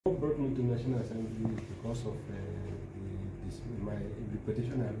coming to National Assembly because of the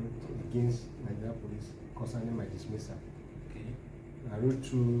petition I wrote against Nigeria Police concerning my dismissal. Okay. I wrote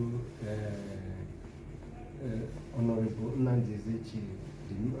to Honorable Nnamdi Ezechi,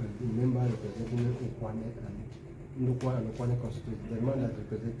 the member representing Ukwane and Ukwane constituency, the man that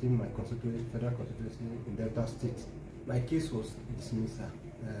representing my constituency, federal constituency in Delta State. My case was dismissal,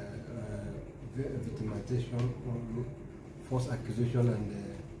 victimization, false accusation,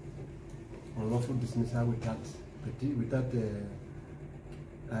 and unlawful dismissal without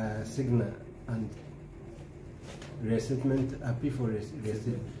signal and reinstatement, appeal for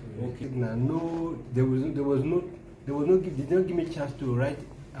reinstatement. Okay. No, they did not give me a chance to write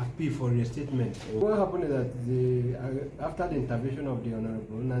appeal for reinstatement. What happened is that after the intervention of the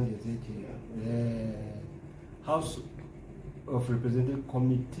Honorable Nnamdi Ezechi, the House of Representative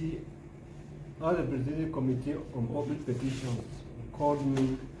Committee on Public Petitions called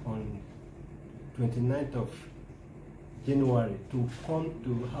me on 29th of January to come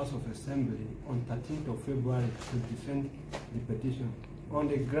to House of Assembly on 13th of February to defend the petition. On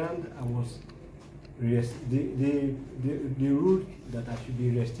the ground, I was the rule that I should be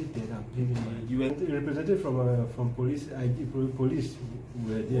reinstated and pay money. You were represented from police. Police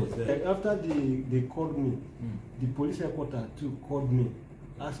were there. After they called me, the police headquarters too called me,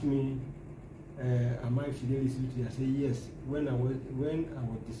 asked me, "Am I Fidelis?" I said yes. When I was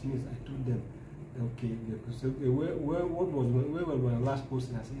dismissed, I told them, okay. So where was my last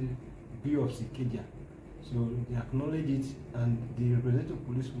posting? I said BOJ Ikeja. So they acknowledged it, and the representative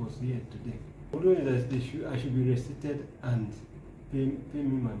police was here today. Although that I should be reinstated and pay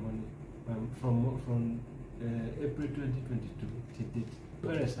me my money from April 2022 to date.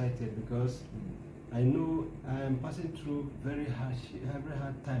 Very excited because I know I am passing through very hard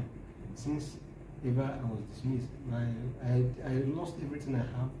time since ever I was dismissed. I lost everything I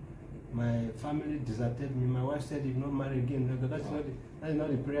have. My family deserted me. My wife said, "If not marry again," because that's not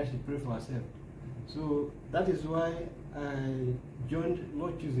the prayer she prayed for herself. So that is why I joined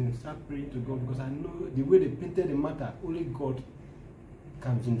Lord choosing, start praying to God, because I know the way they painted the matter, only God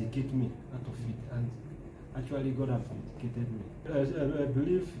can vindicate me out of it, and actually God has vindicated me. I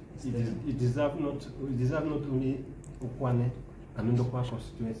believe it deserves not only Ukwane and Ndokwa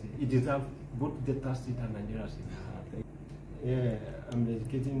constituency, it deserves both Delta State and Nigeria State. Yeah, I'm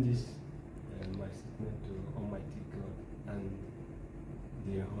dedicating this my statement to Almighty God and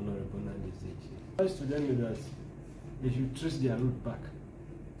the Honorable Nnamdi Ezechi. I advise to them that they should trace their route back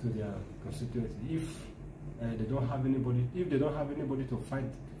to their constituency. If they don't have anybody, to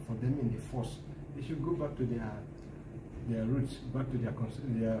fight for them in the force, they should go back to their roots, back to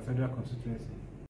their federal constituency.